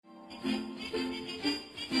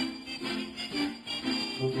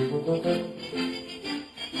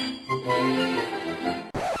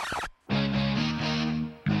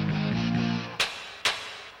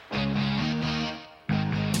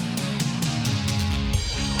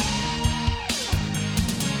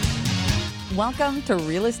Welcome to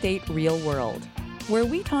Real Estate Real World, where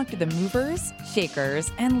we talk to the movers,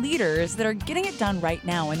 shakers, and leaders that are getting it done right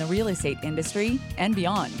now in the real estate industry and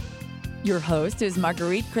beyond. Your host is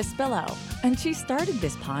Marguerite Crispillo, and she started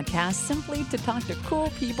this podcast simply to talk to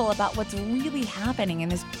cool people about what's really happening in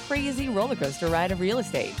this crazy roller coaster ride of real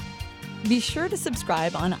estate. Be sure to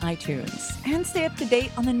subscribe on iTunes and stay up to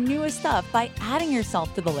date on the newest stuff by adding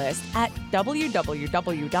yourself to the list at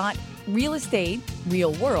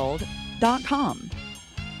www.realestaterealworld.com.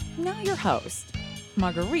 Now your host,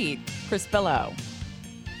 Marguerite Crispillo.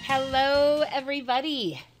 Hello,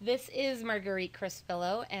 everybody. This is Marguerite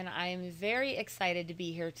Crispillo, and I'm very excited to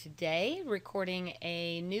be here today recording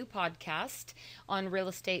a new podcast on Real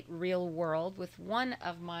Estate Real World with one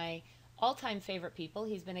of my all-time favorite people.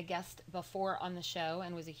 He's been a guest before on the show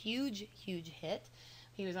and was a huge hit.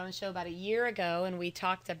 He was on the show about a year ago, and we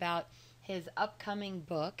talked about his upcoming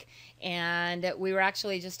book, and we were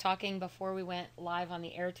actually just talking before we went live on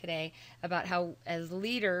the air today about how as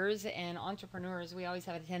leaders and entrepreneurs we always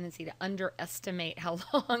have a tendency to underestimate how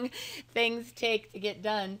long things take to get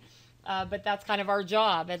done, but that's kind of our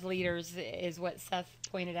job as leaders, is what Seth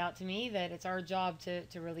pointed out to me, that it's our job to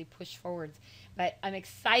really push forwards. But I'm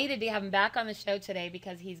excited to have him back on the show today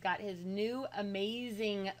because he's got his new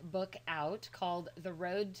amazing book out called The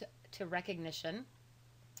Road to Recognition.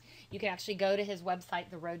 You can actually go to his website,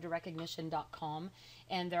 theroadtorecognition.com,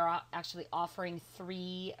 and they're actually offering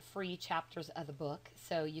 3 free chapters of the book,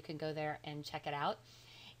 so you can go there and check it out.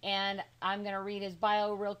 And I'm going to read his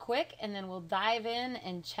bio real quick, and then we'll dive in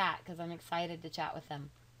and chat because I'm excited to chat with him.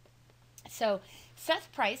 So Seth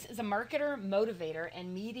Price is a marketer, motivator,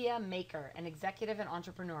 and media maker, an executive and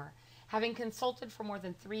entrepreneur. Having consulted for more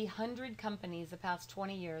than 300 companies the past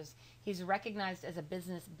 20 years, he's recognized as a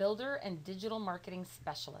business builder and digital marketing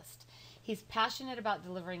specialist. He's passionate about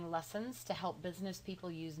delivering lessons to help business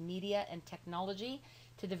people use media and technology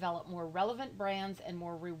to develop more relevant brands and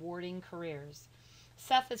more rewarding careers.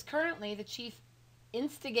 Seth is currently the chief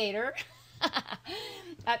instigator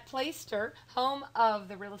at Playster, home of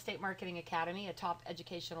the Real Estate Marketing Academy, a top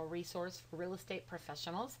educational resource for real estate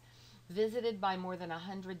professionals, visited by more than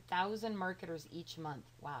 100,000 marketers each month.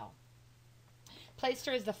 Wow.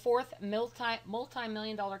 Playster is the 4th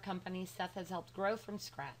multi-million-dollar company Seth has helped grow from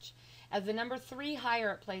scratch. As the number 3 hire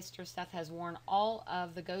at Playster, Seth has worn all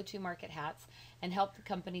of the go-to-market hats and helped the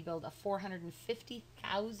company build a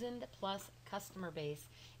 450,000-plus customer base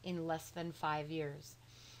in less than 5 years.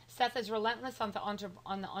 Seth is relentless on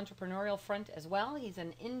the entrepreneurial front as well. He's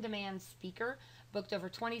an in-demand speaker, booked over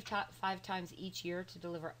 25 times each year to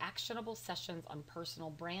deliver actionable sessions on personal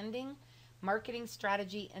branding, marketing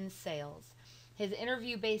strategy, and sales. His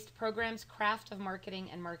interview-based programs, Craft of Marketing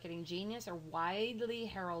and Marketing Genius, are widely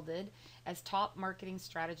heralded as top marketing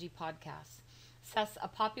strategy podcasts. Seth's a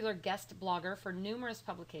popular guest blogger for numerous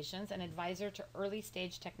publications and advisor to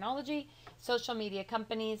early-stage technology, social media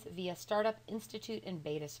companies via Startup Institute and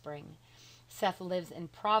Beta Spring. Seth lives in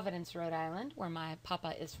Providence, Rhode Island, where my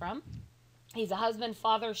papa is from. He's a husband,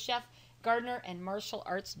 father, chef, gardener, and martial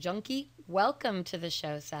arts junkie. Welcome to the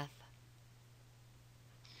show, Seth.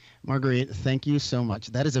 Marguerite, thank you so much.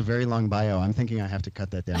 That is a very long bio. I'm thinking I have to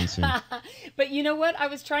cut that down soon. But you know what? I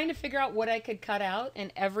was trying to figure out what I could cut out,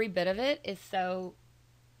 and every bit of it is so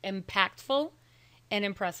impactful and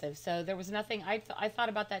impressive. So there was nothing. I thought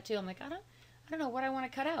about that too. I'm like, I don't know what I want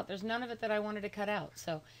to cut out. There's none of it that I wanted to cut out.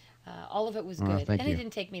 So all of it was good, and it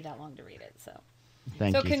didn't take me that long to read it. So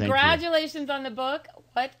congratulations on the book.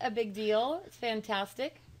 What a big deal. It's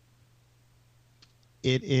fantastic.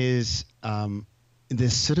 It is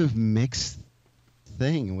this sort of mixed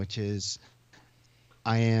thing, which is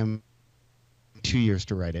I am 2 years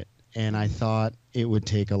to write it, and I thought it would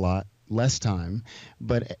take a lot less time.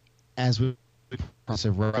 But as we process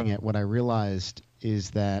of writing it, what I realized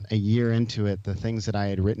is that a year into it, the things that I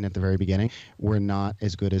had written at the very beginning were not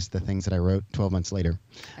as good as the things that I wrote 12 months later.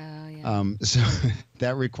 So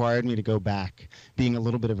that required me to go back, being a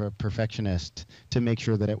little bit of a perfectionist, to make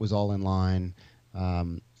sure that it was all in line.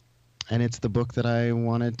 And it's the book that I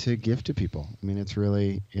wanted to give to people. I mean, it's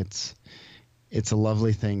a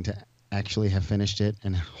lovely thing to actually have finished it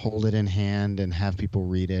and hold it in hand and have people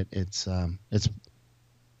read it. It's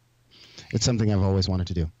something I've always wanted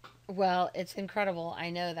to do. Well, it's incredible. I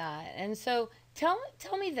know that. And so tell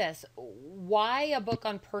me this, why a book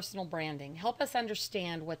on personal branding? Help us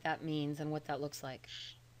understand what that means and what that looks like.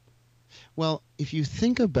 Well, if you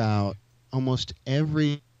think about almost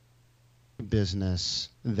every business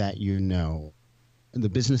that you know, the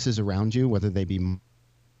businesses around you, whether they be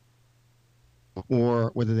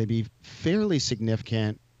fairly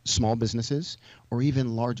significant small businesses or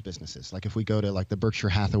even large businesses. Like if we go to like the Berkshire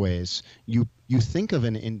Hathaways, you think of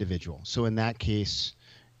an individual. So in that case,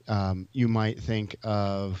 you might think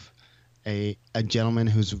of a gentleman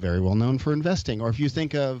who's very well known for investing. Or if you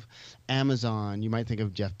think of Amazon, you might think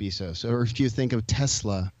of Jeff Bezos. Or if you think of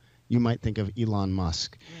Tesla, you might think of Elon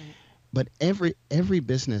Musk. Right. But every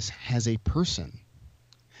business has a person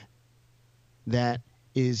that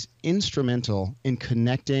is instrumental in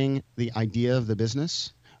connecting the idea of the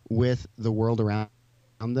business with the world around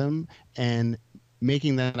them and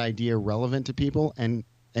making that idea relevant to people and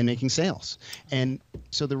making sales. And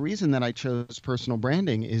so the reason that I chose personal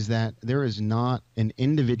branding is that there is not an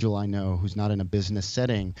individual I know who's not in a business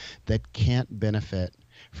setting that can't benefit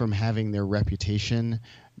from having their reputation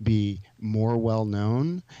be more well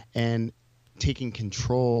known and taking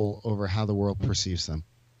control over how the world perceives them.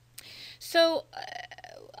 So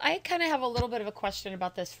I kind of have a little bit of a question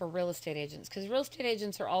about this for real estate agents, because real estate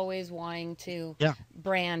agents are always wanting to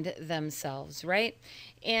brand themselves, right?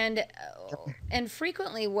 And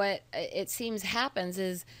frequently what it seems happens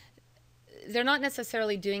is they're not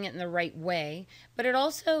necessarily doing it in the right way, but it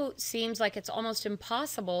also seems like it's almost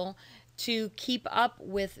impossible to keep up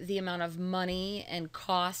with the amount of money and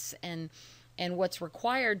costs and what's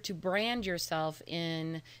required to brand yourself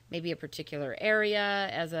in maybe a particular area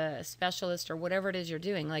as a specialist or whatever it is you're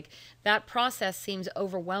doing. Like that process seems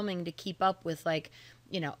overwhelming to keep up with, like,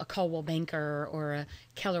 you know, a Coldwell Banker or a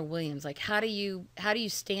Keller Williams. Like how do you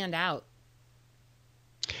stand out?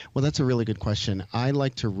 Well, that's a really good question. I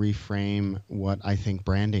like to reframe what I think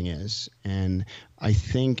branding is. And I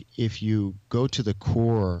think if you go to the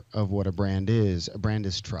core of what a brand is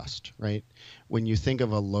trust, right? When you think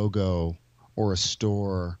of a logo or a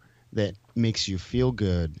store that makes you feel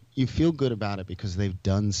good about it because they've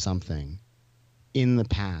done something in the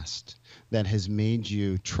past that has made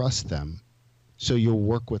you trust them. So you'll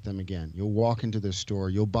work with them again. You'll walk into their store,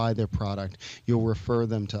 you'll buy their product, you'll refer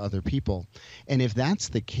them to other people. And if that's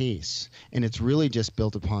the case, and it's really just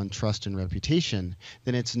built upon trust and reputation,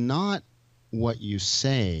 then it's not what you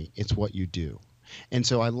say, it's what you do. And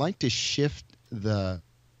so I like to shift the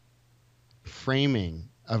framing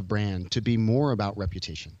of brand to be more about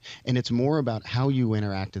reputation. And it's more about how you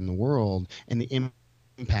interact in the world and the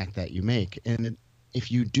impact that you make. And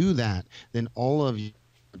if you do that, then all of your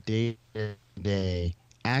day-to-day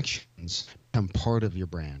actions become part of your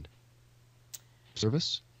brand.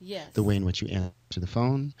 Service, yes. The way in which you answer the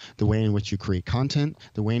phone, the way in which you create content,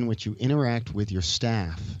 the way in which you interact with your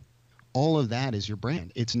staff. All of that is your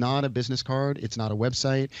brand. It's not a business card. It's not a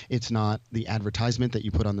website. It's not the advertisement that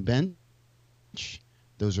you put on the bench.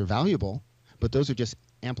 Those are valuable, but those are just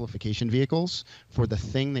amplification vehicles for the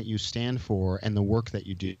thing that you stand for and the work that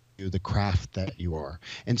you do, the craft that you are.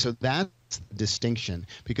 And so that's the distinction,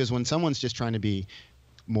 because when someone's just trying to be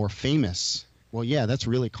more famous, well, yeah, that's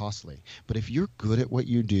really costly. But if you're good at what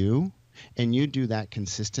you do and you do that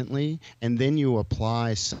consistently, and then you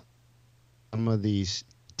apply some of these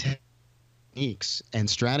techniques and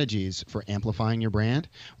strategies for amplifying your brand,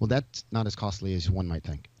 well, that's not as costly as one might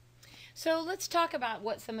think. So let's talk about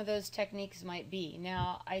what some of those techniques might be.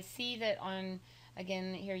 Now, I see that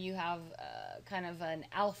again, here you have kind of an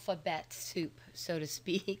alphabet soup, so to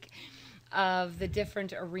speak, of the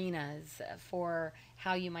different arenas for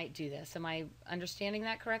how you might do this. Am I understanding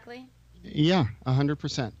that correctly? Yeah,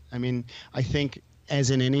 100%. I mean, I think as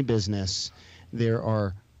in any business, there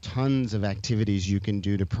are tons of activities you can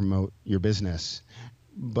do to promote your business,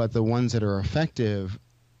 but the ones that are effective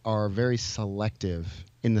are very selective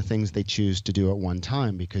in the things they choose to do at one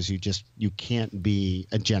time, because you can't be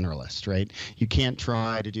a generalist, right? You can't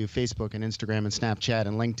try to do Facebook and Instagram and Snapchat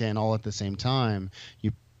and LinkedIn all at the same time.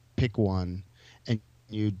 You pick one and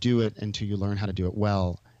you do it until you learn how to do it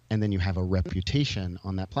well, and then you have a reputation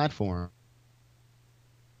on that platform,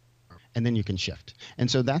 and then you can shift. And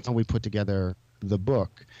so that's how we put together the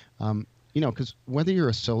book. Because whether you're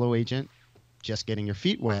a solo agent just getting your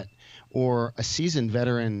feet wet, or a seasoned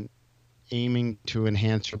veteran aiming to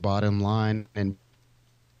enhance your bottom line, and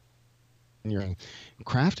you're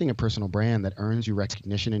crafting a personal brand that earns you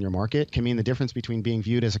recognition in your market, can mean the difference between being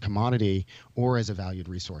viewed as a commodity or as a valued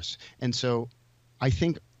resource. And so I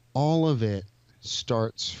think all of it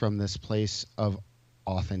starts from this place of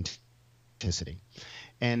authenticity.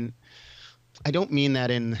 And I don't mean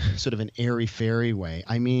that in sort of an airy-fairy way.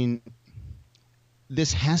 I mean,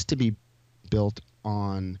 this has to be built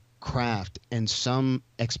on craft and some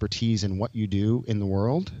expertise in what you do in the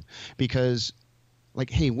world, because, like,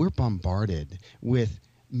 hey, we're bombarded with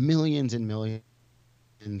millions and millions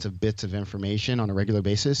of bits of information on a regular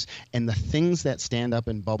basis, and the things that stand up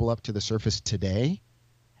and bubble up to the surface today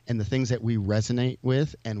and the things that we resonate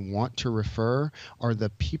with and want to refer are the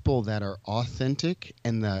people that are authentic,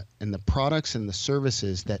 and the products and the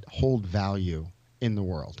services that hold value in the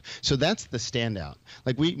world. So that's the standout.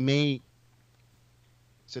 Like, we may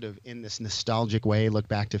sort of in this nostalgic way look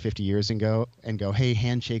back to 50 years ago and go, hey,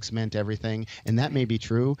 handshakes meant everything, and that may be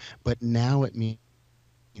true, but now it means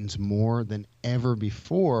more than ever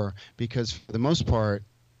before, because for the most part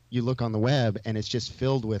you look on the web and it's just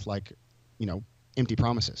filled with, like, empty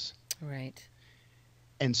promises. Right.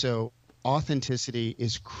 And so authenticity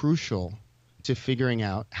is crucial to figuring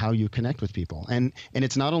out how you connect with people. And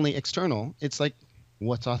it's not only external, it's like,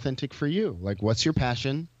 what's authentic for you? Like, what's your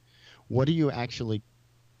passion? What are you actually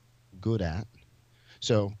good at?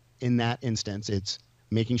 So in that instance, it's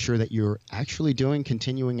making sure that you're actually doing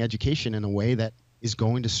continuing education in a way that is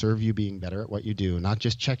going to serve you being better at what you do, not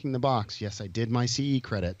just checking the box. Yes, I did my CE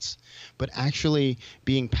credits, but actually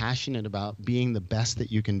being passionate about being the best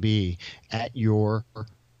that you can be at your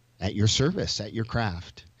service, at your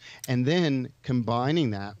craft. And then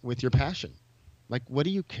combining that with your passion. Like, what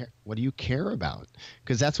do you care? What do you care about?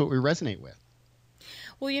 Because that's what we resonate with.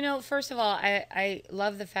 Well, first of all, I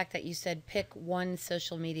love the fact that you said pick one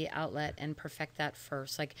social media outlet and perfect that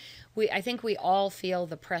first. Like, I think we all feel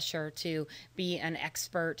the pressure to be an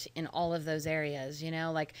expert in all of those areas.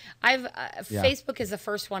 Like, Facebook is the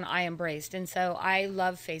first one I embraced, and so I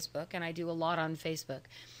love Facebook, and I do a lot on Facebook.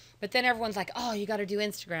 But then everyone's like, oh, you got to do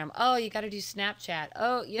Instagram. Oh, you got to do Snapchat.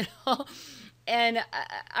 Oh, and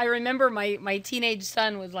I remember my teenage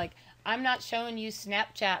son was like, I'm not showing you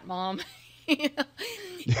Snapchat, Mom.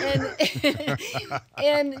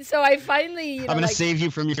 And so I finally, I'm going to save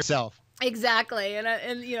you from yourself. Exactly.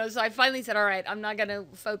 And so I finally said, all right, I'm not going to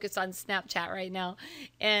focus on Snapchat right now.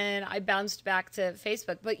 And I bounced back to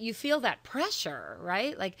Facebook. But you feel that pressure,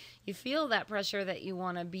 right? Like, you feel that pressure that you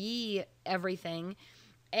want to be everything.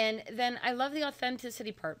 And then I love the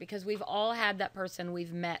authenticity part, because we've all had that person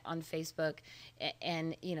we've met on Facebook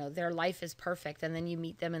and their life is perfect. And then you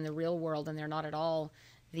meet them in the real world and they're not at all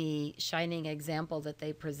the shining example that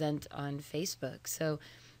they present on Facebook. So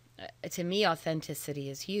to me, authenticity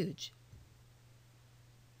is huge.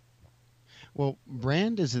 Well,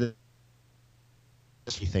 brand is the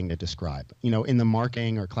thing to describe. In the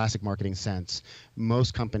marketing or classic marketing sense,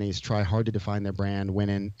 most companies try hard to define their brand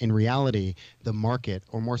when in reality, the market,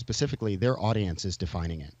 or more specifically, their audience is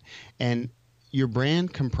defining it. And your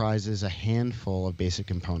brand comprises a handful of basic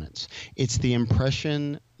components. It's the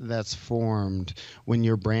impression that's formed when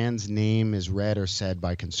your brand's name is read or said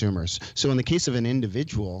by consumers. So in the case of an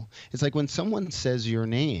individual, it's like when someone says your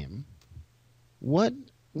name, what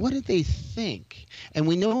do they think? And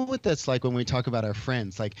we know what that's like when we talk about our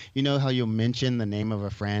friends. Like, how you'll mention the name of a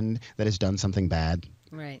friend that has done something bad?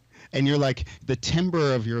 Right. And you're like, the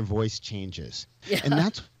timbre of your voice changes. Yeah. And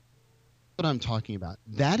that's what I'm talking about.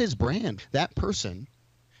 That is brand. That person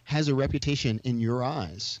has a reputation in your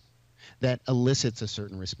eyes that elicits a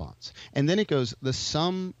certain response. And then it goes, the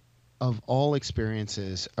sum of all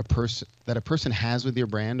experiences a person has with your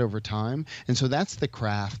brand over time. And so that's the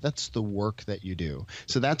craft, that's the work that you do.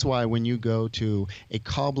 So that's why when you go to a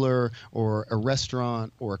cobbler or a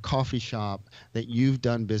restaurant or a coffee shop that you've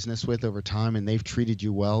done business with over time and they've treated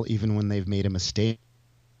you well even when they've made a mistake,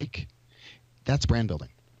 that's brand building.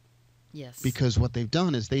 Yes. Because what they've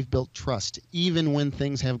done is they've built trust even when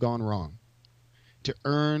things have gone wrong to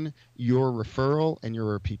earn your referral and your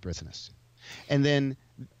repeat business. And then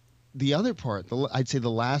the other part, I'd say the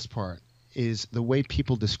last part, is the way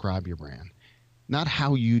people describe your brand, not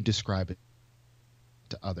how you describe it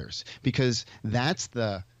to others, because that's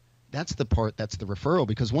the part that's the referral.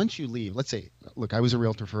 Because once you leave, let's say, look, I was a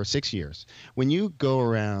realtor for 6 years. When you go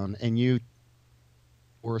around and you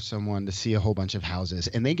or someone to see a whole bunch of houses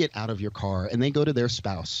and they get out of your car and they go to their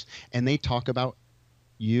spouse and they talk about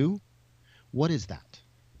you, what is that?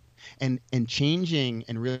 And changing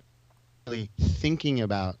and really thinking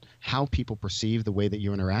about how people perceive the way that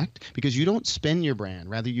you interact, because you don't spin your brand,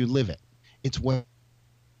 rather you live it. It's what's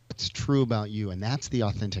true about you, and that's the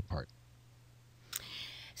authentic part.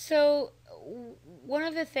 So one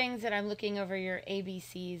of the things that I'm looking over your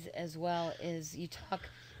ABCs as well is you talk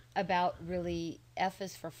about really F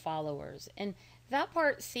is for followers, and that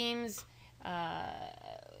part seems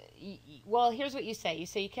well, here's what you say. You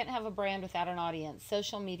say you can't have a brand without an audience.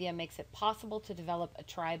 Social media makes it possible to develop a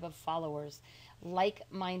tribe of followers,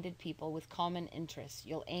 like-minded people with common interests.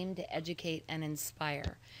 You'll aim to educate and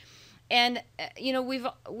inspire. And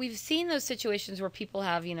we've seen those situations where people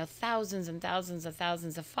have thousands and thousands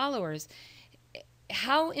of followers.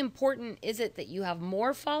 How important is it that you have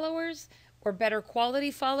more followers or better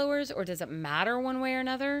quality followers, or does it matter one way or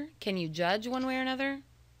another? Can you judge one way or another?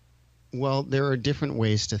 Well, there are different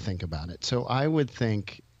ways to think about it. So I would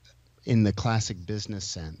think in the classic business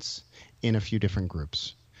sense in a few different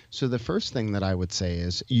groups. So the first thing that I would say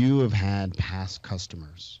is you have had past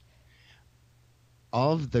customers.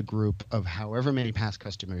 Of the group of however many past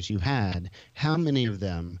customers you had, how many of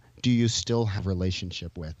them do you still have a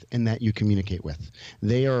relationship with and that you communicate with?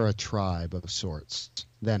 They are a tribe of sorts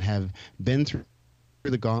that have been through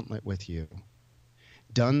the gauntlet with you,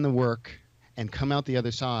 done the work, and come out the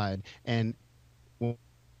other side. And well,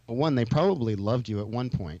 one, they probably loved you at one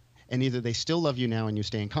point, and either they still love you now and you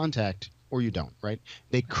stay in contact, or you don't, right?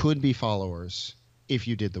 They could be followers if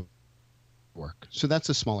you did the work. So that's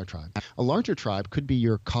a smaller tribe. A larger tribe could be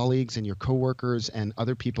your colleagues and your coworkers and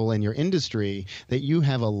other people in your industry that you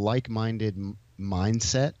have a like-minded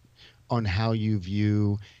mindset on how you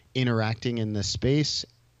view interacting in this space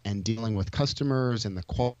and dealing with customers and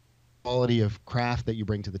the quality of craft that you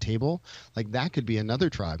bring to the table. Like that could be another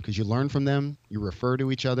tribe because you learn from them, you refer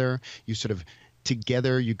to each other, you sort of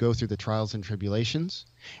together you go through the trials and tribulations.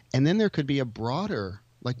 And then there could be a broader,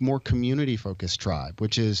 like more community focused tribe,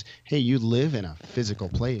 which is, hey, you live in a physical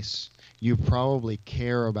place. You probably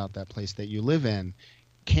care about that place that you live in.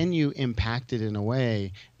 Can you impact it in a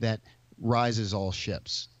way that rises all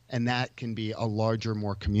ships? And that can be a larger,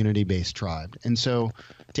 more community based tribe. And so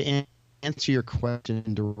to answer your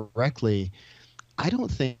question directly, I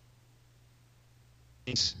don't think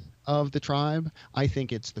it's of the tribe. I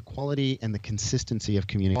think it's the quality and the consistency of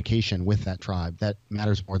communication with that tribe that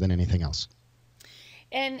matters more than anything else.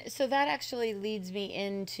 And so that actually leads me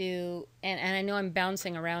into, and I know I'm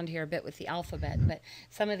bouncing around here a bit with the alphabet, but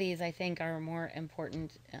some of these I think are more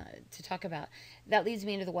important to talk about. That leads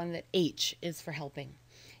me into the one that H is for helping.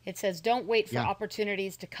 It says, don't wait for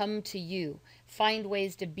opportunities to come to you. Find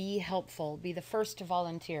ways to be helpful. Be the first to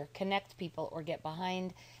volunteer, connect people, or get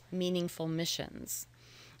behind meaningful missions.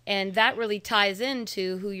 And that really ties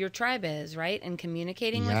into who your tribe is, right? And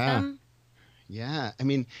communicating with them. Yeah. I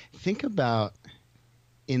mean, think about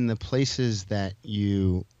in the places that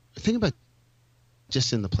you think about,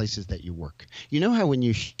 just in the places that you work. You know how when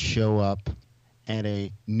you show up at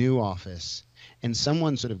a new office and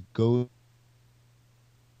someone sort of goes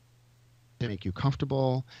to make you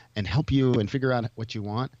comfortable and help you and figure out what you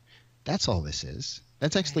want? That's all this is.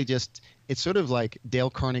 That's actually just, it's sort of like Dale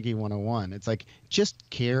Carnegie 101. It's like, just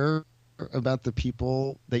care about the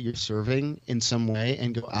people that you're serving in some way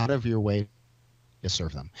and go out of your way to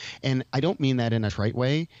serve them. And I don't mean that in a trite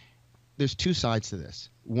way. There's two sides to this.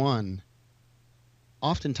 One,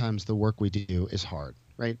 oftentimes the work we do is hard,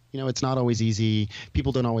 right? You know, it's not always easy.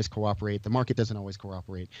 People don't always cooperate. The market doesn't always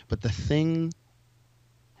cooperate. But the thing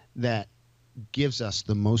that gives us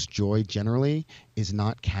the most joy generally is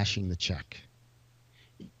not cashing the check.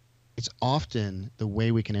 It's often the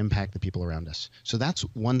way we can impact the people around us. So that's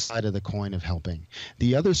one side of the coin of helping.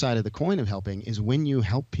 The other side of the coin of helping is when you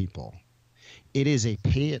help people, it is a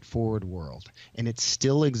pay it forward world, and it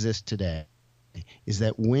still exists today, is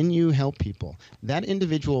that when you help people, that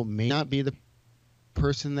individual may not be the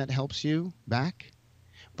person that helps you back,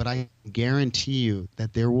 but I guarantee you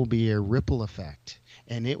that there will be a ripple effect,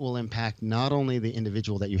 and it will impact not only the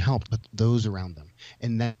individual that you helped, but those around them.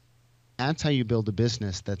 And that's how you build a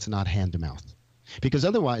business that's not hand to mouth. Because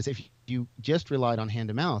otherwise, if you just relied on hand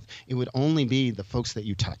to mouth, it would only be the folks that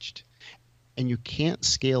you touched. And you can't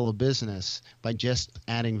scale a business by just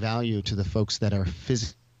adding value to the folks that are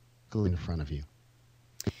physically in front of you.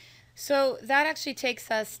 So that actually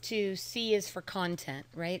takes us to C is for content,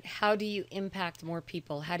 right? How do you impact more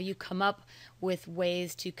people? How do you come up with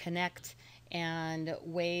ways to connect and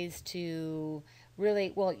ways to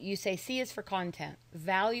really, well, you say C is for content.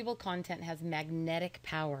 Valuable content has magnetic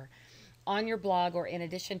power. On your blog, or in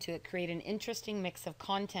addition to it, create an interesting mix of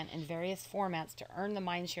content in various formats to earn the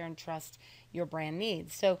mindshare and trust your brand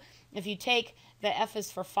needs. So if you take the F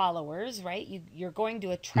is for followers, right? You're going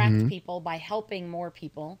to attract people by helping more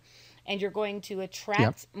people, and you're going to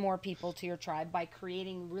attract more people to your tribe by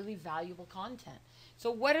creating really valuable content.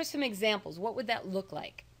 So what are some examples? What would that look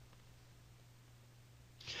like?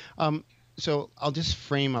 So I'll just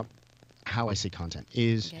frame up how I see content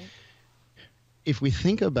is if we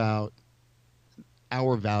think about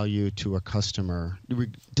our value to a customer,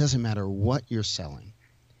 it doesn't matter what you're selling.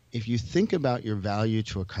 If you think about your value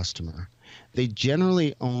to a customer, they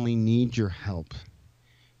generally only need your help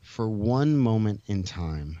for one moment in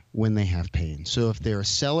time when they have pain. So if they're a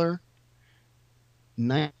seller,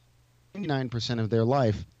 99% of their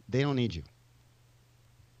life, they don't need you.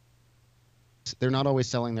 they're not always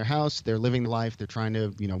selling their house. They're living life. They're trying to,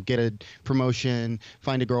 get a promotion,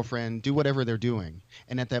 find a girlfriend, do whatever they're doing.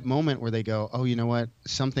 And at that moment where they go, oh, you know what?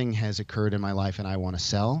 Something has occurred in my life and I want to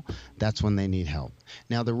sell. That's when they need help.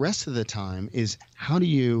 Now, the rest of the time is how do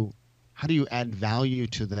you add value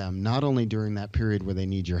to them, not only during that period where they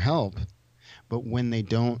need your help, but when they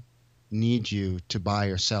don't need you to buy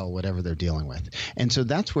or sell whatever they're dealing with. And so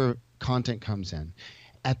that's where content comes in.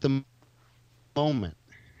 At the moment,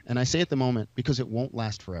 and I say at the moment because it won't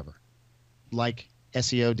last forever, like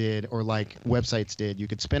SEO did or like websites did. You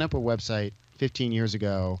could spin up a website 15 years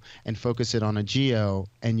ago and focus it on a geo,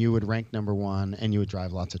 and you would rank number one and you would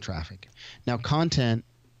drive lots of traffic. Now, content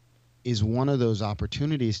is one of those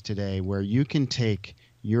opportunities today where you can take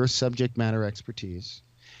your subject matter expertise,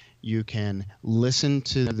 you can listen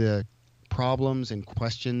to the problems and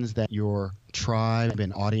questions that your tribe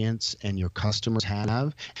and audience and your customers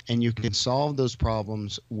have, and you can solve those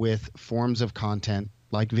problems with forms of content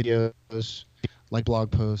like videos, like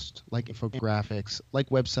blog posts, like infographics, like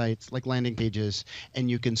websites, like landing pages, and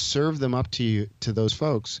you can serve them up to those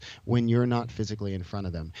folks when you're not physically in front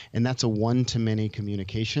of them. And that's a one-to-many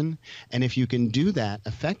communication. And if you can do that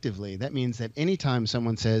effectively, that means that anytime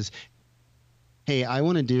someone says, hey, I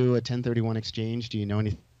want to do a 1031 exchange, do you know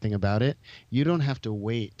anything about it? You don't have to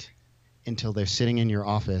wait until they're sitting in your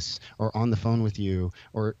office or on the phone with you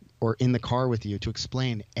or in the car with you to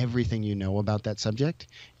explain everything you know about that subject.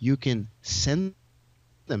 You can send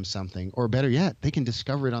them something, or better yet, they can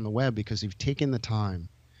discover it on the web because you've taken the time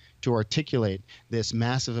to articulate this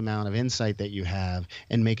massive amount of insight that you have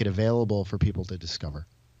and make it available for people to discover.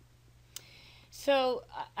 So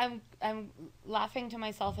I'm laughing to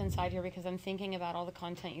myself inside here because I'm thinking about all the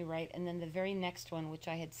content you write, and then the very next one, which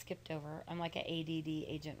I had skipped over. I'm like an ADD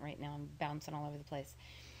agent right now. I'm bouncing all over the place.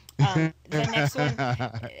 The next one,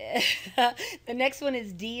 the next one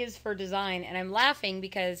is D is for design, and I'm laughing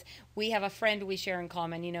because we have a friend we share in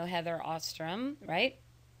common. You know, Heather Ostrom, right?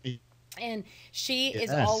 And she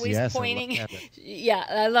is always pointing. Yeah,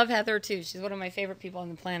 I love Heather too. She's one of my favorite people on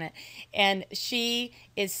the planet. And she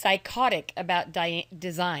is psychotic about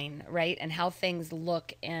design, right? And how things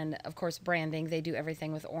look. And of course, branding. They do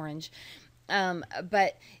everything with orange.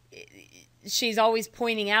 But she's always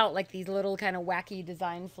pointing out like these little kind of wacky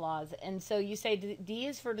design flaws. And so you say D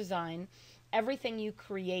is for design. Everything you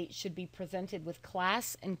create should be presented with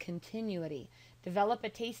class and continuity. Develop a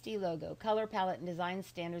tasty logo, color palette, and design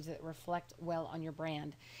standards that reflect well on your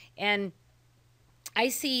brand. And I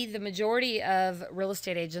see the majority of real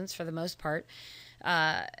estate agents, for the most part,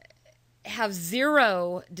 have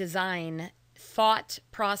zero design thought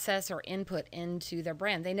process or input into their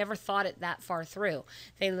brand. They never thought it that far through.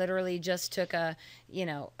 They literally just took a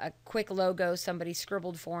quick logo somebody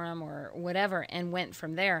scribbled for them or whatever and went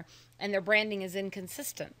from there. And their branding is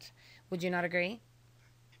inconsistent. Would you not agree?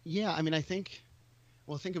 Yeah, I mean, I think...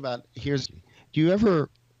 Well, think about, do you ever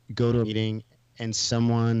go to a meeting and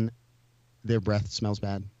their breath smells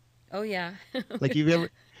bad? Oh, yeah. Like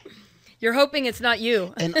You're hoping it's not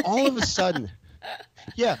you. And all of a sudden,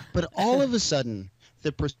 but all of a sudden,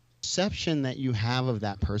 the perception that you have of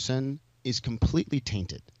that person is completely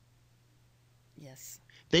tainted. Yes.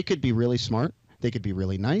 They could be really smart. They could be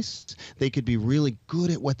really nice. They could be really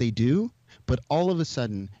good at what they do. But all of a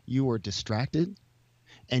sudden, you are distracted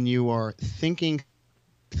and you are thinking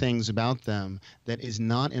things about them that is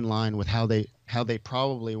not in line with how they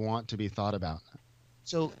probably want to be thought about.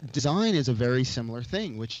 So design is a very similar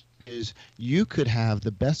thing, which is you could have the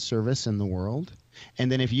best service in the world, and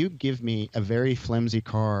then if you give me a very flimsy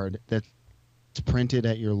card that's printed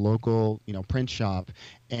at your local, print shop,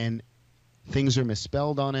 and things are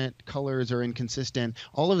misspelled on it, colors are inconsistent,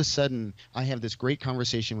 all of a sudden I have this great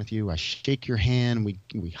conversation with you, I shake your hand,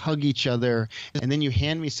 we hug each other, and then you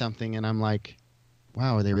hand me something and I'm like,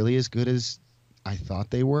 wow, are they really as good as I thought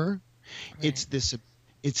they were? Right. It's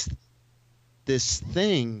this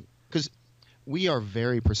thing, because we are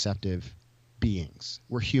very perceptive beings.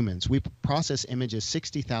 We're humans. We process images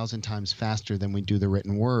 60,000 times faster than we do the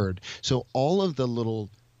written word. So all of the little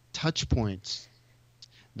touch points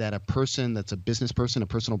that a person that's a business person, a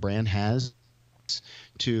personal brand has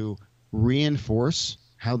to reinforce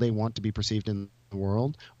how they want to be perceived in the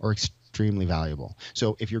world are extremely valuable.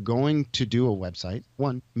 So if you're going to do a website,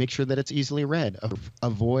 one, make sure that it's easily read.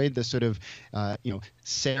 Avoid the sort of,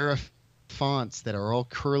 serif fonts that are all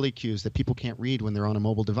curly cues that people can't read when they're on a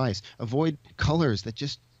mobile device. Avoid colors that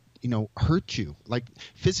just, hurt you. Like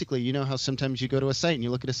physically, how sometimes you go to a site and you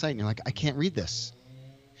look at a site and you're like, I can't read this.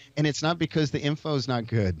 And it's not because the info is not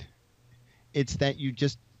good. It's that you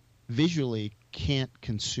just visually can't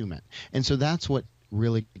consume it. And so that's what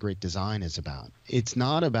really great design is about. It's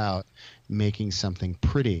not about making something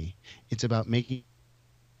pretty. It's about making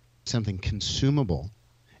something consumable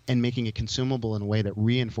and making it consumable in a way that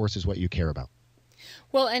reinforces what you care about.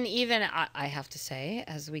 Well, and even I have to say,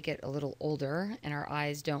 as we get a little older and our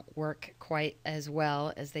eyes don't work quite as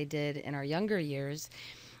well as they did in our younger years,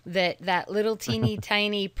 that little teeny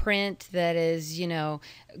tiny print that is,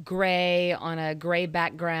 gray on a gray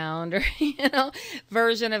background or,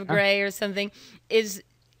 version of gray or something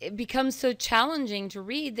it becomes so challenging to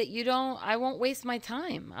read that I won't waste my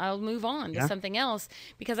time. I'll move on to something else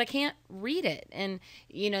because I can't read it. And,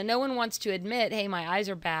 no one wants to admit, hey, my eyes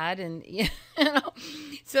are bad. And,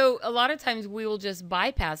 so a lot of times we will just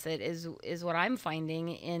bypass it is what I'm finding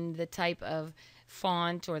in the type of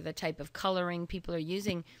font or the type of coloring people are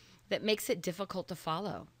using that makes it difficult to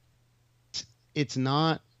follow. It's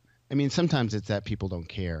not, sometimes it's that people don't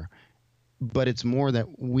care, but it's more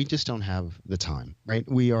that we just don't have the time, right?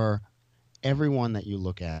 Everyone that you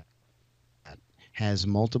look at has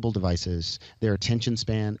multiple devices. Their attention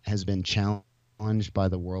span has been challenged by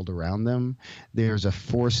the world around them. There's a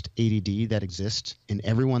forced ADD that exists in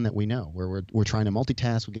everyone that we know, where we're trying to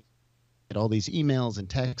multitask. We get all these emails and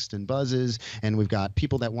texts and buzzes, and we've got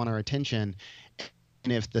people that want our attention.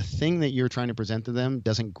 And if the thing that you're trying to present to them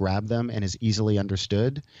doesn't grab them and is easily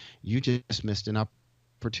understood, you just missed an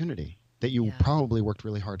opportunity that you probably worked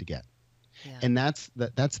really hard to get. Yeah. And that's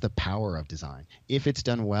the power of design. If it's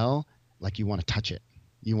done well, like, you want to touch it.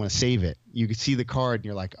 You want to save it. You can see the card and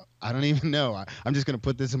you're like, I don't even know. I'm just going to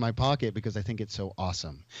put this in my pocket because I think it's so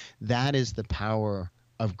awesome. That is the power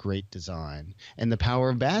of great design. And the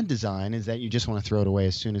power of bad design is that you just want to throw it away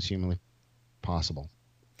as soon as humanly possible.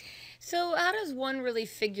 So how does one really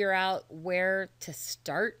figure out where to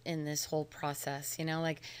start in this whole process?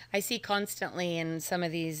 Like, I see constantly in some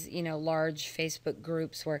of these, large Facebook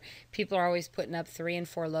groups where people are always putting up 3 and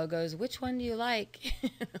 4 logos. Which one do you like?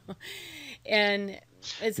 And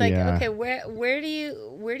it's like, okay, where do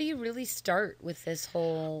you really start with this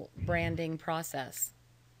whole branding process?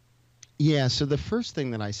 Yeah. So the first thing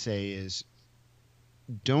that I say is,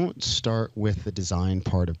 don't start with the design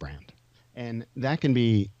part of brand. And that can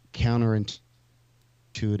be counterintuitive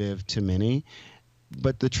to many,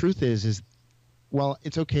 but the truth is well,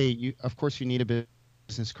 it's okay. Of course you need a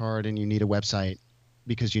business card and you need a website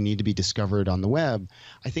because you need to be discovered on the web.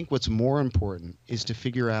 I think what's more important is to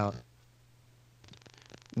figure out,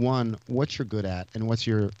 one, what you're good at and what's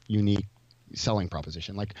your unique selling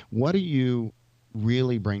proposition. Like, what do you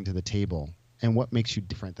really bring to the table and what makes you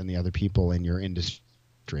different than the other people in your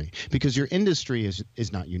industry? Because your industry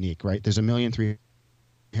is not unique, right? There's 1,300,000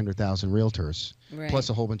 realtors, right, plus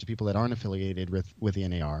a whole bunch of people that aren't affiliated with the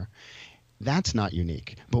NAR. That's not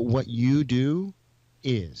unique. But what you do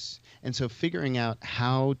is. And so figuring out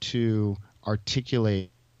how to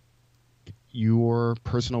articulate your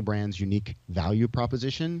personal brand's unique value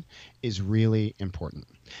proposition is really important.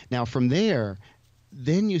 Now, from there,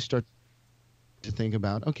 then you start to think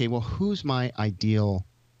about, okay, well, who's my ideal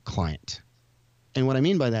client? And what I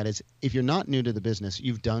mean by that is, if you're not new to the business,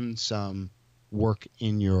 you've done some work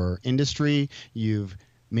in your industry, you've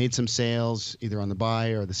made some sales either on the buy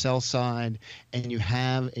or the sell side, and you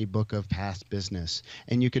have a book of past business.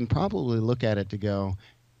 And you can probably look at it to go,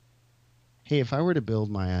 hey, if I were to build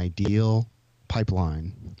my ideal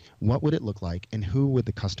pipeline, what would it look like, and who would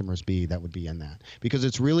the customers be that would be in that? Because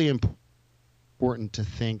it's really important to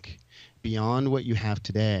think beyond what you have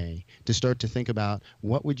today, to start to think about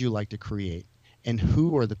what would you like to create, and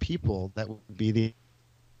who are the people that would be the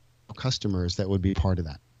customers that would be part of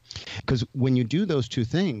that. Because when you do those two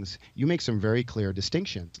things, you make some very clear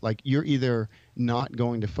distinctions. Like, you're either not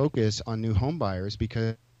going to focus on new home buyers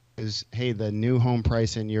because, hey, the new home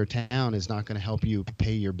price in your town is not going to help you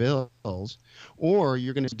pay your bills, or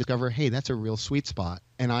you're going to discover, hey, that's a real sweet spot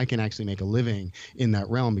and I can actually make a living in that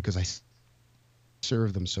realm because I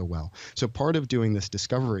serve them so well. So part of doing this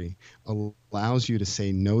discovery allows you to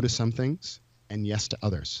say no to some things and yes to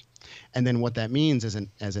others. And then what that means as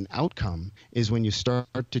an outcome is, when you start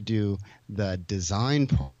to do the design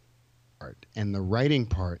part and the writing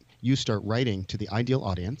part, you start writing to the ideal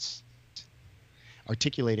audience,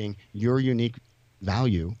 articulating your unique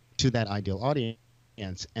value to that ideal audience,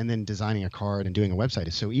 and then designing a card and doing a website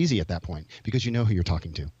is so easy at that point because you know who you're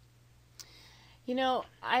talking to.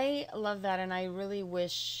 I love that, and I really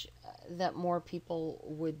wish that more people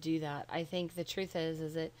would do that. I think the truth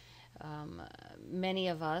is that many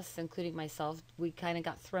of us, including myself, we kind of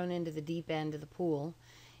got thrown into the deep end of the pool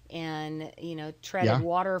and, treaded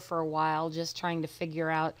water for a while, just trying to figure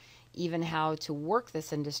out even how to work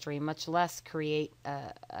this industry, much less create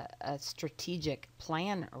a strategic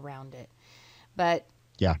plan around it. But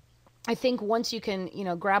Yeah. I think once you can,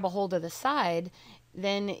 grab a hold of the side,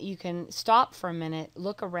 then you can stop for a minute,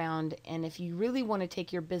 look around, and if you really want to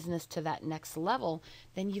take your business to that next level,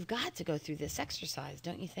 then you've got to go through this exercise,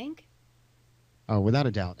 don't you think? Oh, without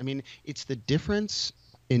a doubt. I mean, it's the difference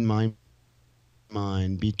in my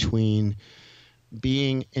mind between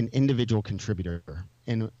being an individual contributor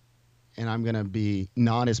and I'm going to be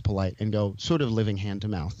not as polite and go sort of living hand to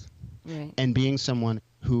mouth, Right. and being someone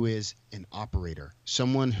who is an operator,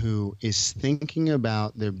 someone who is thinking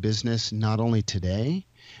about their business not only today,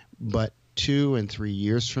 but 2 and 3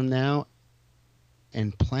 years from now,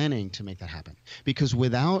 and planning to make that happen. Because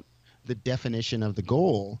without the definition of the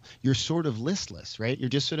goal, you're sort of listless, right? You're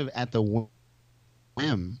just sort of at the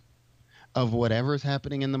whim of whatever's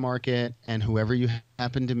happening in the market and whoever you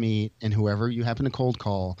happen to meet and whoever you happen to cold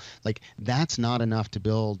call. Like, that's not enough to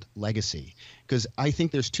build legacy. Because I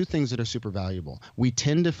think there's two things that are super valuable. We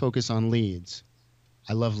tend to focus on leads.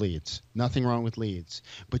 I love leads. Nothing wrong with leads.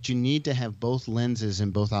 But you need to have both lenses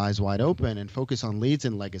and both eyes wide open and focus on leads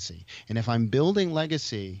and legacy. And if I'm building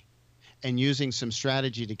legacy and using some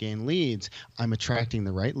strategy to gain leads, I'm attracting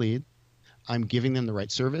the right lead. I'm giving them the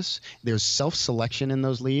right service. There's self-selection in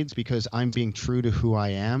those leads because I'm being true to who I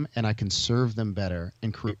am, and I can serve them better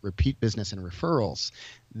and create repeat business and referrals.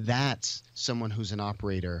 That's someone who's an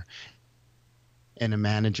operator and a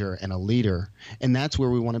manager and a leader. And that's where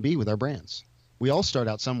we want to be with our brands. We all start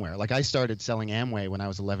out somewhere. Like, I started selling Amway when I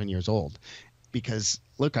was 11 years old because,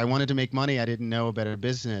 look, I wanted to make money. I didn't know a better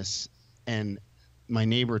business. And my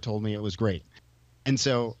neighbor told me it was great. And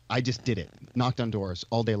so I just did it, knocked on doors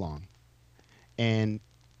all day long. And,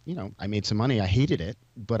 I made some money. I hated it,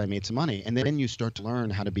 but I made some money. And then you start to learn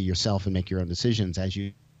how to be yourself and make your own decisions as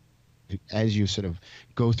you sort of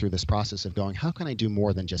go through this process of going, how can I do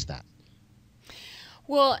more than just that?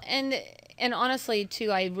 Well, and honestly, too,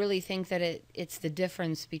 I really think that it's the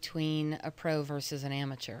difference between a pro versus an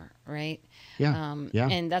amateur, right? Yeah. Yeah.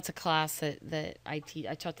 And that's a class that I teach.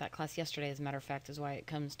 I taught that class yesterday, as a matter of fact, is why it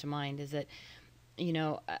comes to mind, is that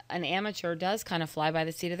an amateur does kind of fly by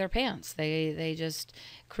the seat of their pants. They just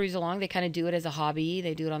cruise along. They kind of do it as a hobby.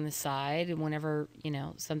 They do it on the side and whenever,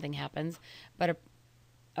 something happens. But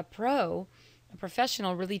a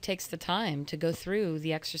professional really takes the time to go through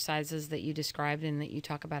the exercises that you described and that you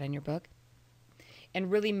talk about in your book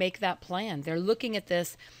and really make that plan. They're looking at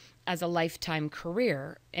this as a lifetime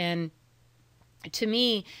career. And to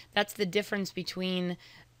me, that's the difference between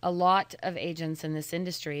a lot of agents in this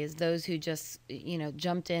industry, is those who just,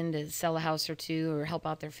 jumped in to sell a house or two or help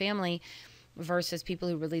out their family, versus people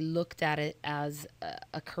who really looked at it as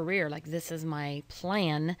a career. Like, this is my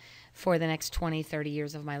plan for the next 20, 30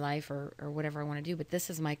 years of my life or whatever I want to do. But this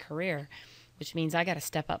is my career, which means I got to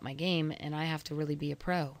step up my game and I have to really be a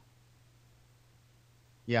pro.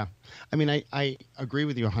 Yeah. I mean, I agree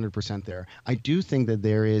with you 100% there. I do think that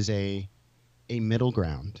there is a middle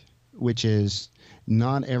ground, which is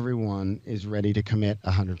not everyone is ready to commit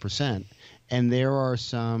 100%. And there are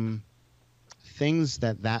some things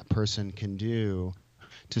that person can do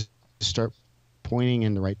to start pointing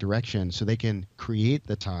in the right direction so they can create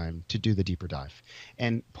the time to do the deeper dive.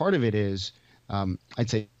 And part of it is, I'd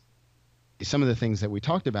say, some of the things that we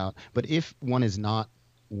talked about, but if one is not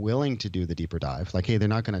willing to do the deeper dive, like, hey, they're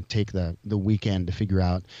not going to take the weekend to figure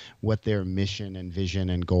out what their mission and vision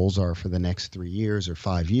and goals are for the next 3 years or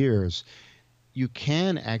 5 years, you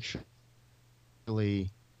can actually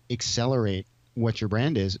accelerate what your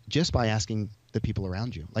brand is just by asking the people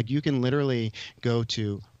around you. Like, you can literally go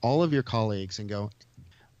to all of your colleagues and go,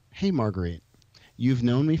 hey, Marguerite, you've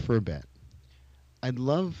known me for a bit. I'd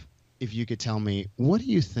love if you could tell me, what do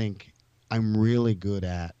you think I'm really good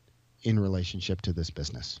at in relationship to this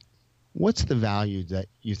business? What's the value that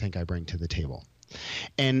you think I bring to the table?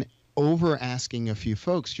 And over asking a few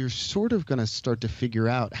folks, you're sort of going to start to figure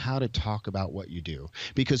out how to talk about what you do,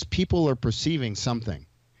 because people are perceiving something,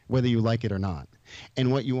 whether you like it or not.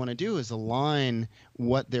 And what you want to do is align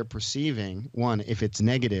what they're perceiving. One, if it's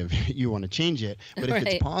negative, you want to change it. But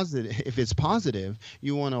if it's positive,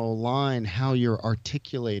 you want to align how you're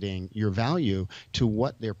articulating your value to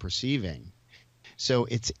what they're perceiving. So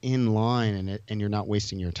it's in line, and you're not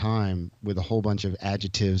wasting your time with a whole bunch of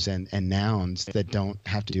adjectives and nouns that don't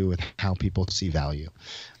have to do with how people see value.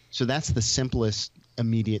 So that's the simplest,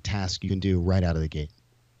 immediate task you can do right out of the gate.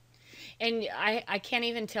 And I can't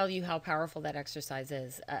even tell you how powerful that exercise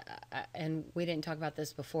is. And we didn't talk about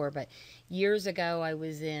this before, but years ago I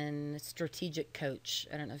was in Strategic Coach.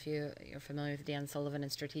 I don't know if you're familiar with Dan Sullivan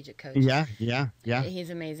and Strategic Coach. Yeah.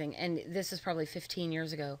 He's amazing. And this is probably 15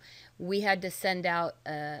 years ago. We had to send out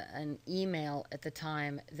an email at the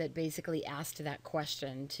time that basically asked that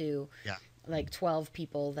question to like 12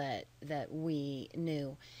 people that we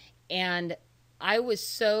knew. And I was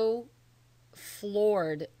so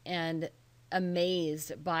floored and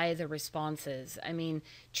amazed by the responses. I mean,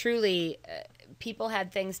 truly, people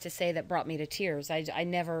had things to say that brought me to tears. I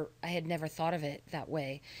had never thought of it that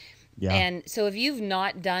way. Yeah. And so if you've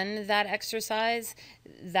not done that exercise,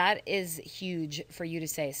 that is huge for you to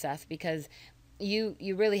say, Seth, because you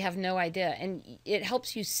really have no idea, and it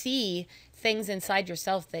helps you see things inside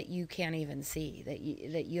yourself that you can't even see, that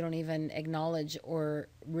you don't even acknowledge or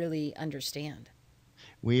really understand.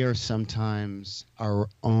 We are sometimes our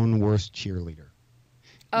own worst cheerleader.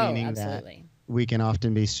 Oh, Meaning absolutely. that we can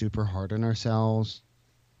often be super hard on ourselves.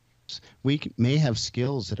 We may have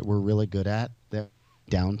skills that we're really good at that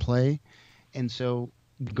we downplay. And so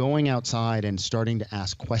going outside and starting to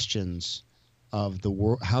ask questions of the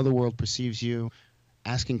world, how the world perceives you,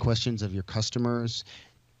 asking questions of your customers,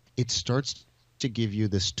 it starts to give you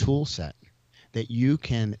this tool set that you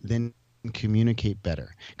can then communicate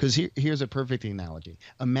better. Because here's a perfect analogy.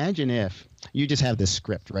 Imagine if you just have this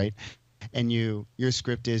script, right? And your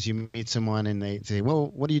script is you meet someone and they say,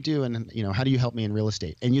 well, what do you do? And how do you help me in real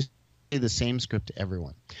estate? And you say the same script to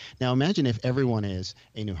everyone. Now imagine if everyone is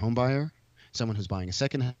a new home buyer, someone who's buying a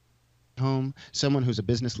second home, someone who's a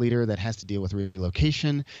business leader that has to deal with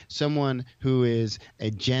relocation, someone who is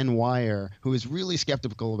a Gen Yer who is really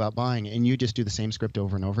skeptical about buying, and you just do the same script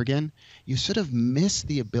over and over again. You sort of miss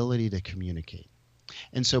the ability to communicate.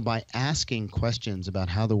 And so by asking questions about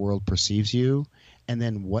how the world perceives you and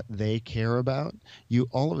then what they care about, you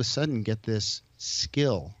all of a sudden get this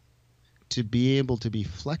skill to be able to be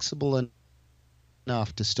flexible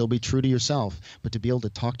enough to still be true to yourself, but to be able to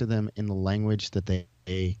talk to them in the language that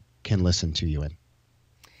they can listen to you in.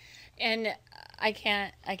 And I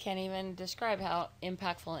can't even describe how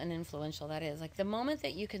impactful and influential that is. Like the moment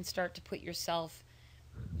that you can start to put yourself,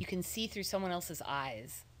 you can see through someone else's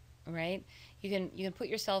eyes, right? You can put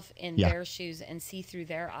yourself in their shoes and see through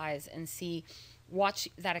their eyes and watch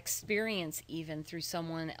that experience even through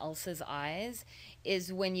someone else's eyes,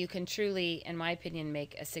 is when you can truly, in my opinion,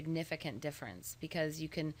 make a significant difference, because you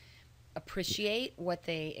can appreciate what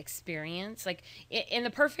they experience. Like in the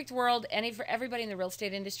perfect world, everybody in the real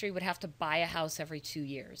estate industry would have to buy a house every 2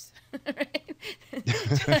 years.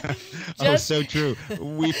 Oh, so true.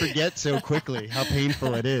 We forget so quickly how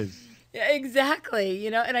painful it is. Yeah, exactly.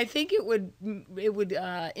 And I think it would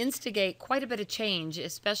instigate quite a bit of change,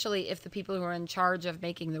 especially if the people who are in charge of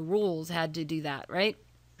making the rules had to do that, right?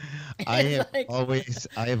 I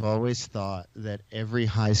have always thought that every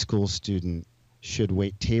high school student should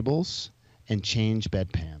wait tables and change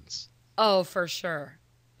bedpans. Oh, for sure.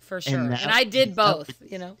 And I did both,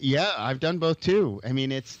 Yeah, I've done both too. I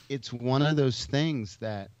mean, it's one of those things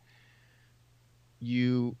that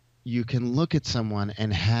you can look at someone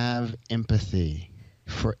and have empathy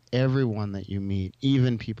for everyone that you meet,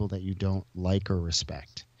 even people that you don't like or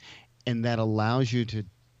respect. And that allows you to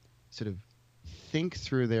sort of think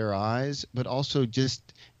through their eyes, but also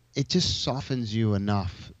it just softens you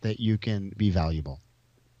enough that you can be valuable.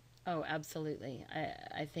 Oh, absolutely.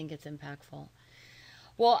 I think it's impactful.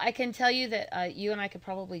 Well, I can tell you that you and I could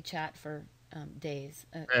probably chat for days.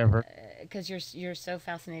 Forever. Because you're so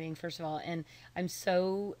fascinating, first of all. And I'm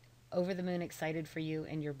so over the moon excited for you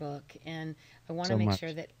and your book. And I want to make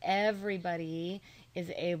sure that everybody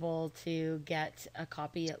is able to get a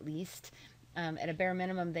copy at least. At a bare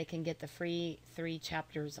minimum, they can get the free 3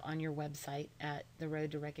 chapters on your website at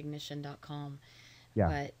theroadtorecognition.com. Yeah.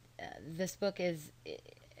 But this book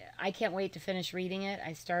I can't wait to finish reading it.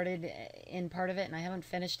 I started in part of it and I haven't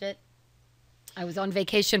finished it. I was on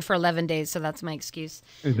vacation for 11 days, so that's my excuse.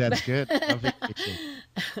 That's good.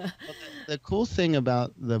 The cool thing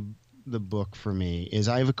about the book for me is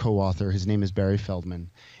I have a co-author. His name is Barry Feldman.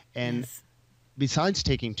 And besides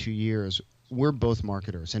taking 2 years, we're both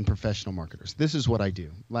marketers and professional marketers. This is what I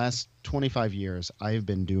do. Last 25 years, I've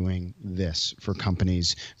been doing this for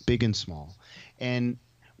companies, big and small. And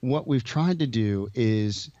what we've tried to do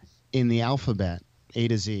is in the alphabet, A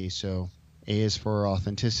to Z. So A is for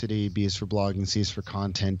authenticity, B is for blogging, C is for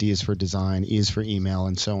content, D is for design, E is for email,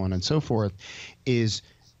 and so on and so forth, is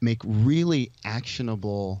make really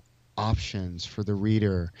actionable options for the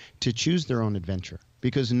reader to choose their own adventure.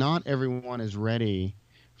 Because not everyone is ready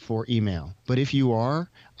for email. But if you are,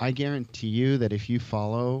 I guarantee you that if you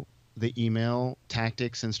follow the email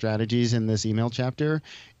tactics and strategies in this email chapter,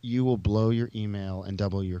 you will blow your email and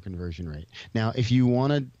double your conversion rate. Now, if you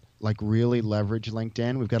want to really leverage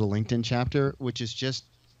LinkedIn, we've got a LinkedIn chapter, which is just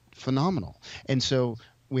phenomenal. And so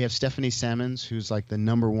we have Stephanie Sammons, who's like the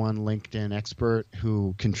 #1 LinkedIn expert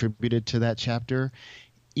who contributed to that chapter.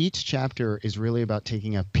 each chapter is really about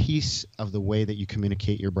taking a piece of the way that you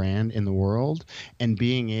communicate your brand in the world and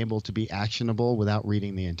being able to be actionable without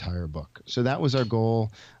reading the entire book. So that was our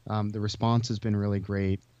goal. The response has been really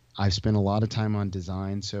great. I've spent a lot of time on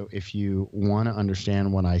design. So if you want to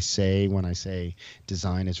understand what I say when I say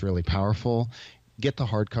design is really powerful, get the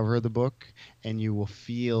hardcover of the book and you will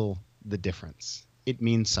feel the difference. It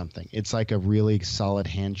means something. It's like a really solid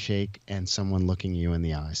handshake and someone looking you in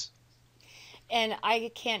the eyes. And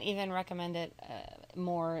I can't even recommend it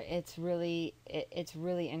more. It's really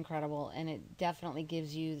incredible, and it definitely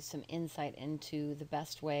gives you some insight into the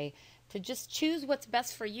best way to just choose what's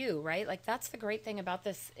best for you, right? Like, that's the great thing about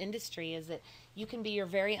this industry, is that you can be your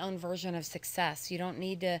very own version of success. You don't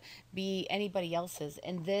need to be anybody else's.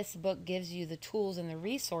 And this book gives you the tools and the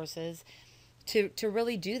resources to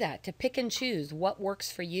really do that, to pick and choose what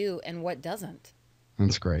works for you and what doesn't.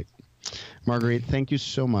 That's great. Marguerite, thank you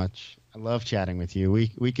so much. I love chatting with you.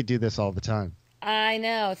 We could do this all the time. I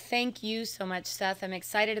know. Thank you so much, Seth. I'm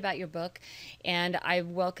excited about your book, and I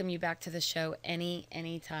welcome you back to the show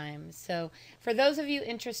anytime. So for those of you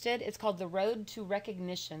interested, it's called The Road to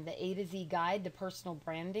Recognition, the A to Z Guide to Personal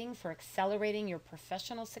Branding for Accelerating Your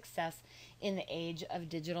Professional Success in the Age of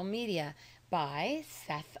Digital Media, by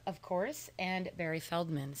Seth, of course, and Barry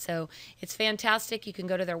Feldman. So it's fantastic. You can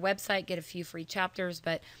go to their website, get a few free chapters,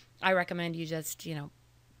 but I recommend you just,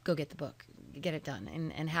 go get the book, get it done,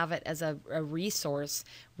 and have it as a resource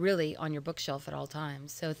really on your bookshelf at all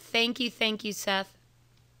times. So thank you, Seth.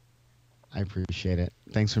 I appreciate it.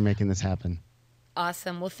 Thanks for making this happen.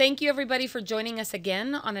 Awesome. Well, thank you, everybody, for joining us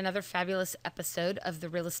again on another fabulous episode of The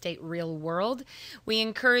Real Estate Real World. We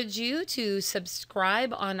encourage you to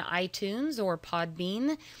subscribe on iTunes or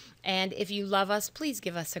Podbean. And if you love us, please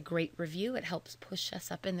give us a great review. It helps push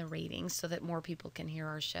us up in the ratings so that more people can hear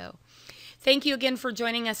our show. Thank you again for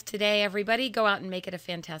joining us today, everybody. Go out and make it a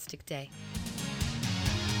fantastic day.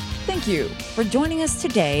 Thank you for joining us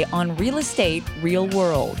today on Real Estate Real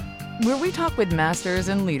World, where we talk with masters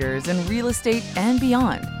and leaders in real estate and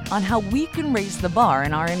beyond on how we can raise the bar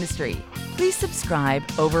in our industry. Please subscribe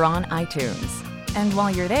over on iTunes. And while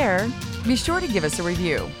you're there, be sure to give us a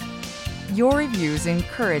review. Your reviews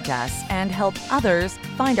encourage us and help others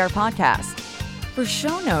find our podcast. For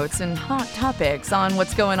show notes and hot topics on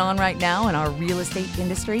what's going on right now in our real estate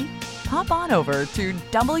industry, hop on over to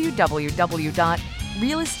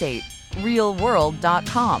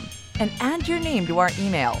www.realestaterealworld.com and add your name to our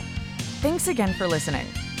email. Thanks again for listening.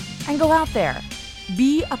 And go out there.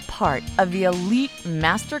 Be a part of the elite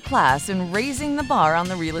masterclass in raising the bar on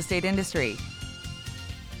the real estate industry.